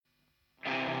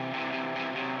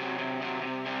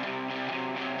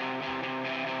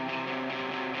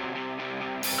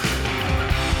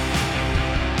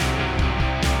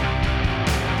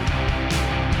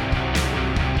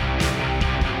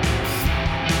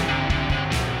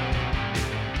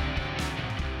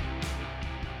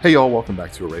Hey y'all, welcome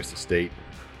back to Erased Estate.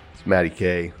 It's Matty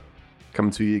K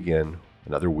coming to you again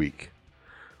another week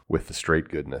with the straight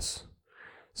goodness.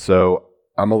 So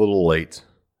I'm a little late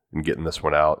in getting this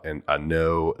one out, and I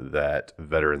know that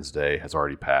Veterans Day has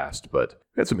already passed, but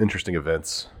we had some interesting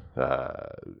events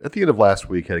at the end of last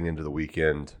week, heading into the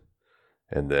weekend,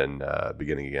 and then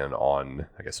beginning again on,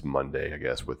 I guess, Monday,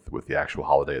 with the actual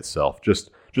holiday itself,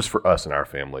 just for us and our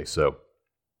family. So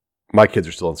my kids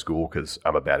are still in school because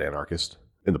I'm a bad anarchist.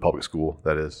 In the public school,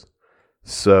 that is.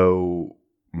 So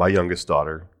my youngest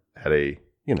daughter had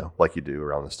like you do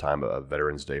around this time, a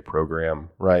Veterans Day program,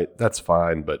 right? That's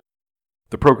fine. But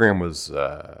the program was,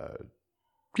 as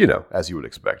you would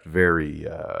expect, very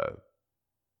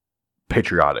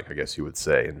patriotic, I guess you would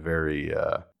say, and very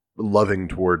loving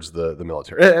towards the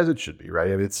military, as it should be, right?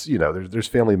 I mean, it's, there's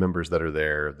family members that are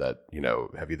there that,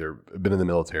 have either been in the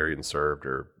military and served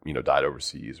or, died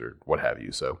overseas or what have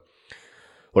you. So,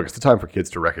 look, it's the time for kids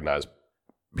to recognize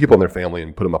people in their family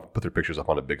and put their pictures up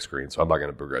on a big screen. So I'm not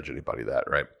going to begrudge anybody that,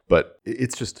 right? But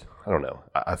it's just, I don't know.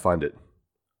 I find it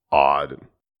odd, and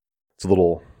it's a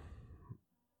little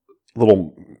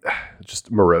just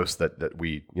morose that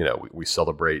we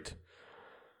celebrate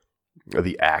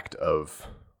the act of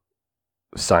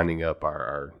signing up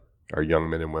our young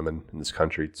men and women in this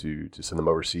country to send them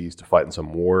overseas to fight in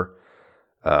some war,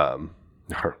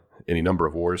 or any number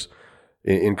of wars.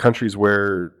 In countries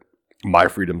where my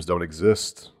freedoms don't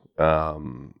exist,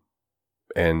 and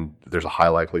there's a high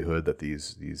likelihood that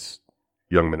these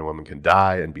young men and women can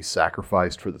die and be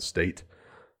sacrificed for the state.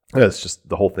 It's just,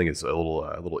 the whole thing is a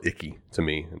little icky to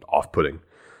me and off-putting.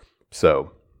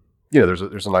 So, there's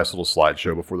a nice little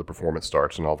slideshow before the performance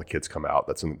starts, and all the kids come out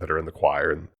that are in the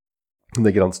choir, and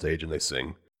they get on stage and they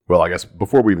sing. Well, I guess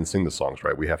before we even sing the songs,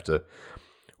 right, we have to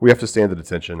stand at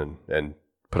attention and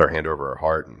put our hand over our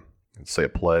heart and say a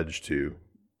pledge to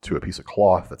a piece of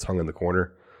cloth that's hung in the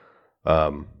corner.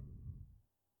 I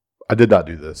did not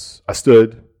do this. I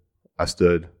stood. I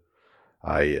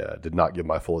did not give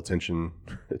my full attention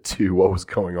to what was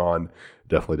going on.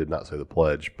 Definitely did not say the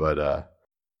pledge, but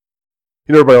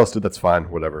everybody else did. That's fine,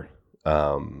 whatever.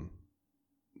 Then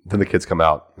the kids come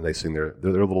out and they sing their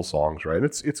little songs, right? And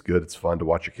it's good. It's fun to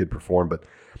watch a kid perform. But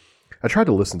I tried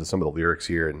to listen to some of the lyrics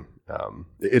here, and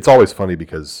it's always funny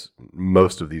because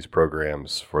most of these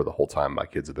programs, for the whole time my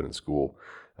kids have been in school,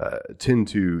 tend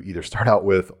to either start out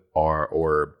with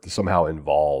or somehow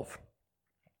involve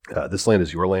 "This Land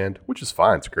Is Your Land," which is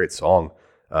fine. It's a great song.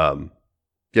 I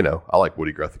like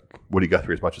Woody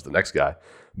Guthrie as much as the next guy,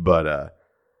 but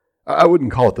I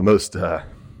wouldn't call it the most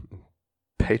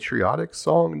patriotic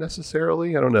song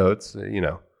necessarily. I don't know. It's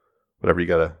whatever. You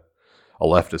got a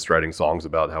leftist writing songs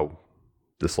about how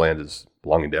this land is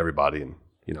belonging to everybody, and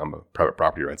I'm a private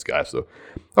property rights guy, so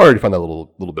I already find that a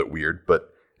little bit weird.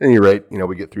 But at any rate,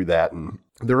 we get through that, and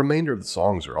the remainder of the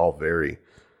songs are all very.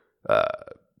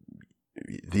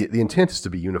 The intent is to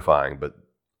be unifying, but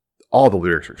all the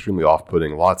lyrics are extremely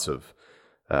off-putting. Lots of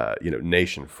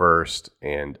nation first,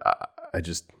 and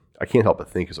I can't help but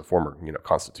think, as a former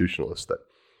constitutionalist, that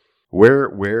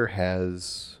where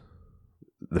has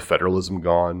the federalism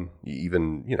gone?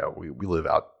 Even we live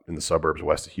out in the suburbs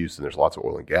west of Houston. There's lots of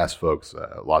oil and gas folks,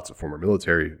 lots of former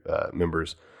military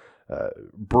members,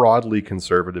 broadly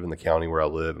conservative in the county where I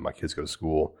live and my kids go to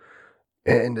school.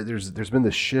 And there's been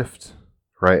this shift,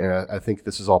 right? And I think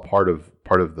this is all part of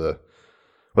the,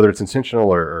 whether it's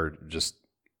intentional or just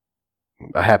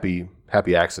a happy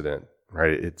accident,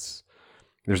 right?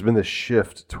 There's been this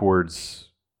shift towards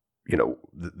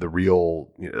the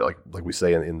real, like we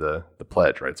say in the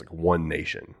pledge, right? It's like one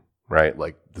nation, right?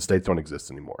 Like the states don't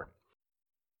exist anymore.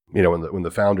 When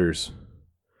the founders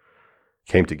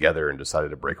came together and decided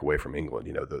to break away from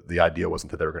England, the idea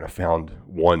wasn't that they were going to found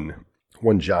one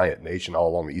giant nation all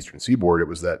along the eastern seaboard. It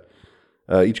was that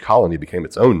each colony became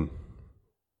its own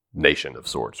nation of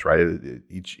sorts, right?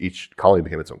 Each colony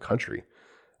became its own country.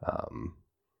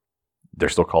 They're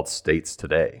still called states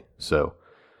today. So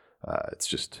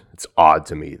it's odd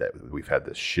to me that we've had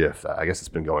this shift. I guess it's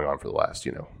been going on for the last,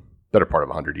 better part of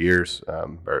 100 years.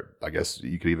 Or I guess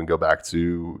you could even go back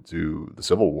to the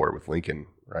Civil War with Lincoln,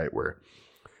 right? Where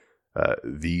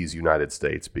these United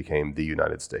States became the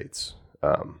United States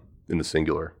in the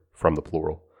singular from the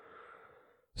plural.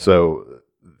 So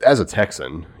as a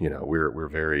Texan, we're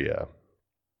very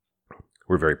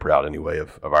proud anyway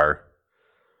of our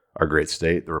great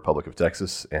state, the Republic of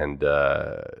Texas, and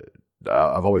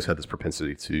I've always had this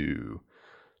propensity to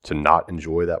not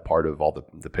enjoy that part of all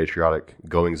the patriotic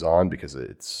goings on, because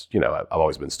it's, I've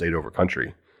always been state over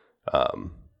country,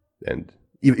 and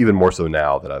even more so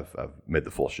now that I've made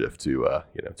the full shift to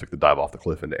took the dive off the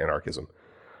cliff into anarchism.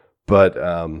 But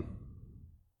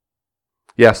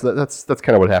yeah, so that's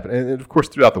kind of what happened. And of course,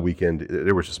 throughout the weekend,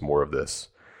 there was just more of this.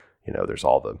 There's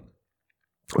all the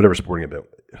whatever sporting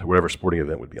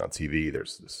event would be on TV.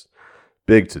 There's this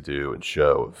big to do and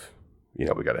show of we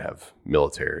got to have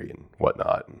military and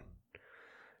whatnot, and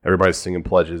everybody's singing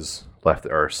pledges left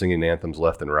or singing anthems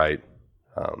left and right,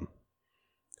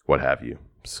 what have you.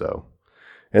 So,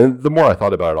 and the more I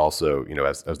thought about it, also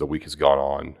as the week has gone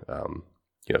on.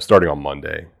 Starting on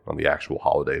Monday, on the actual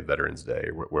holiday, Veterans Day,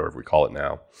 or whatever we call it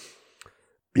now,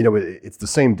 it's the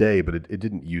same day, but it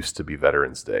didn't used to be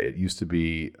Veterans Day. It used to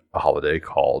be a holiday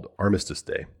called Armistice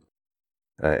Day.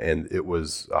 And it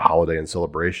was a holiday in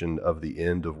celebration of the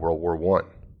end of World War I,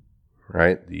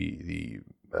 right? The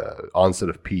onset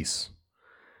of peace.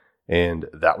 And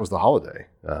that was the holiday.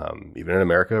 Even in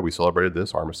America, we celebrated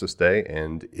this Armistice Day,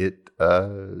 and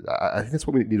I think that's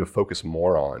what we need to focus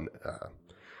more on.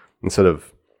 Instead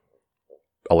of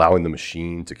allowing the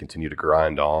machine to continue to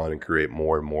grind on and create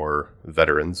more and more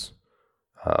veterans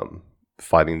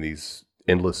fighting these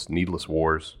endless, needless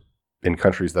wars in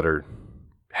countries that are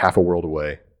half a world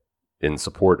away in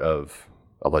support of,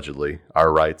 allegedly,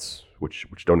 our rights, which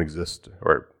don't exist.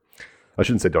 Or I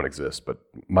shouldn't say don't exist, but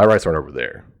my rights aren't over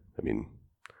there. I mean,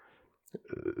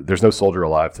 there's no soldier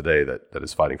alive today that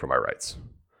is fighting for my rights.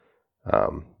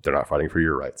 They're not fighting for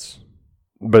your rights.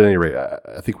 But at any rate,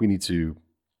 I think we need to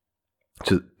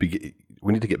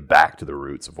get back to the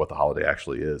roots of what the holiday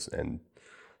actually is and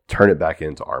turn it back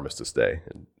into Armistice Day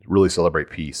and really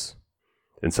celebrate peace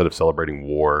instead of celebrating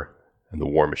war and the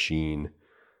war machine.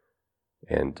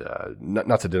 And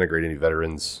not to denigrate any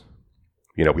veterans,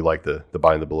 we like the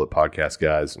Biting the Bullet podcast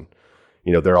guys, and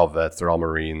they're all vets, they're all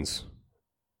Marines.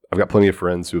 I've got plenty of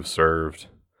friends who have served,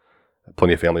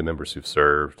 plenty of family members who've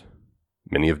served.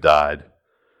 Many have died.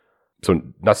 So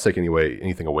not to take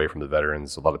anything away from the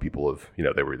veterans, a lot of people have,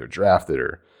 they were either drafted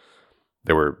or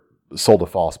they were sold a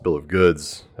false bill of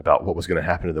goods about what was going to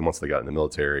happen to them once they got in the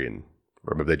military,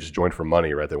 or maybe they just joined for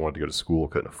money, right? They wanted to go to school,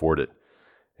 couldn't afford it.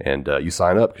 And you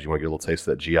sign up because you want to get a little taste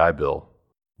of that GI Bill.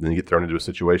 Then you get thrown into a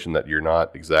situation that you're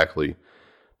not exactly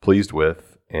pleased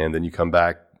with, and then you come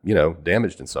back,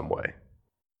 damaged in some way.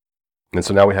 And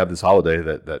so now we have this holiday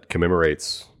that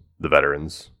commemorates the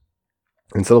veterans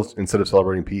instead of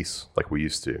celebrating peace like we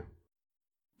used to.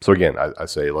 So again, I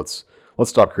say let's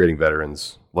stop creating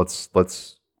veterans.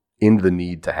 Let's end the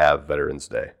need to have Veterans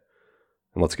Day,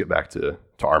 and let's get back to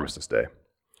Armistice Day.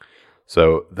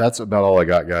 So that's about all I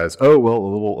got, guys. Oh well,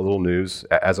 a little news.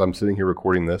 As I'm sitting here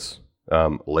recording this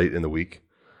late in the week,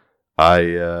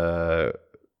 I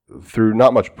through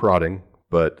not much prodding,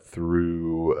 but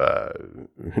through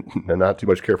not too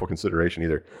much careful consideration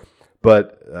either.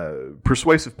 But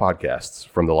persuasive podcasts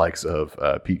from the likes of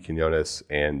Pete Quinones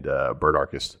and Bert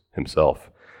Arcust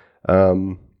himself.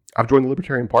 I've joined the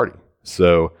Libertarian Party.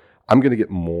 So I'm going to get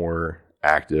more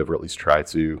active, or at least try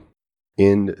to,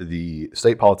 in the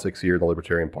state politics here in the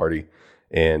Libertarian Party.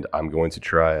 And I'm going to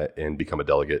try and become a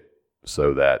delegate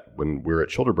so that when we're at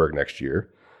Childerberg next year,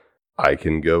 I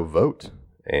can go vote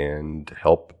and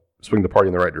help swing the party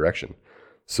in the right direction.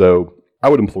 So I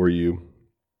would implore you,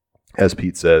 as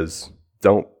Pete says,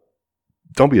 don't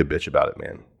be a bitch about it,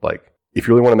 man. Like, if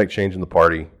you really want to make change in the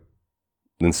party,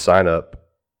 then sign up,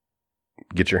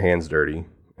 get your hands dirty,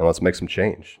 and let's make some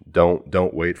change.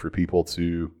 Don't wait for people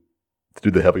to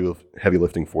do the heavy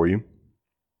lifting for you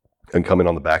and come in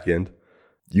on the back end.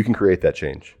 You can create that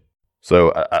change.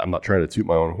 So I'm not trying to toot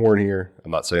my own horn here.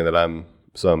 I'm not saying that I'm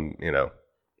some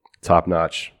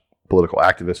top-notch political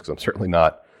activist, because I'm certainly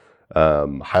not.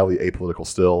 Highly apolitical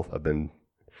still. I've been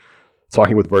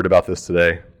talking with Bert about this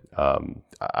today.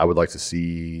 I would like to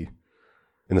see,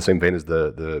 in the same vein as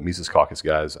the Mises Caucus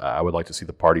guys, I would like to see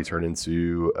the party turn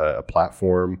into a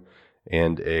platform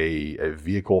and a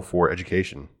vehicle for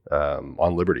education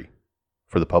on liberty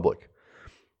for the public.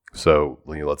 So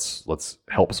let's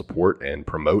help support and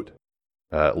promote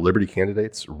liberty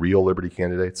candidates, real liberty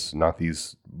candidates, not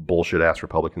these bullshit ass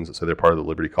Republicans that say they're part of the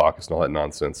Liberty Caucus and all that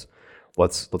nonsense.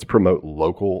 Let's promote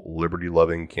local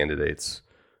liberty-loving candidates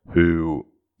who,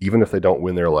 even if they don't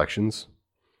win their elections,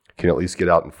 can at least get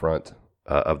out in front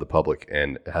of the public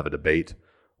and have a debate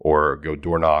or go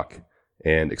door knock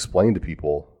and explain to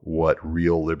people what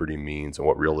real liberty means and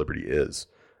what real liberty is.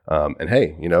 And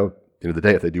hey, at the end of the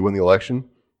day, if they do win the election,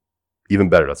 even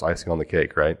better. That's icing on the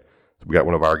cake, right? So we got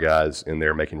one of our guys in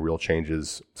there making real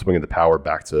changes, swinging the power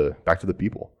back to the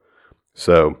people.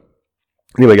 So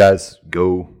anyway, guys,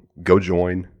 go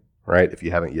join, right? If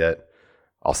you haven't yet.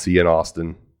 I'll see you in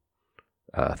Austin.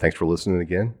 Thanks for listening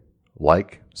again.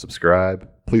 Like, subscribe.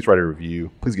 Please write a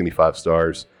review. Please give me 5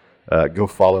 stars. Go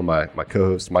follow my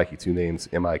co-host, Mikey, 2 names,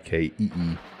 Mikee,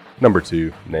 number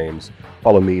 2 names.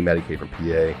 Follow me, Matty K from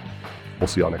PA. We'll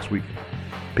see y'all next week.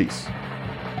 Peace.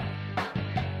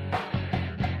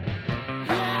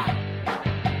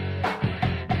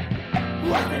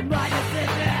 Wasn't my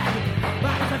decision.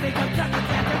 I was a victim,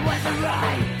 circumstance, it wasn't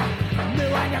right.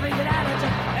 Knew I never even had it,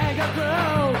 anger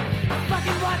grew.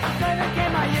 Fucking what to say that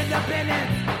gave my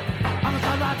independence. I'm a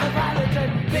son of violence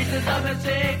and pieces of a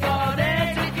sick on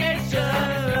education.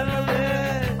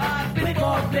 I've been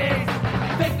for peace,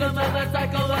 victim of the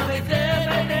cycle of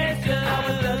extermination.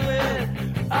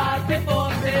 I've been for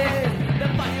peace, the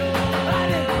fire.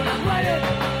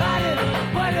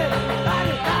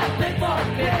 I've been for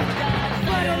peace.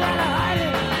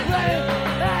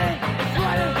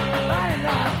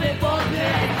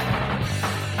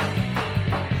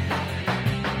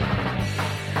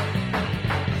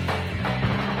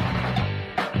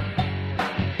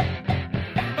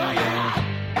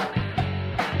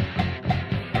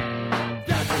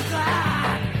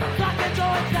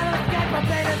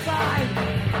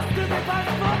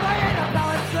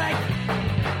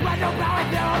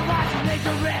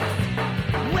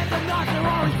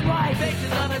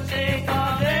 Pictures of a take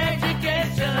of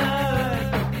education.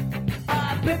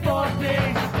 I've been for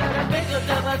peace, instead of victims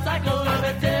of a cycle of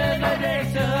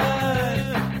intimidation.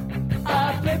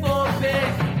 I've been for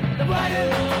peace, the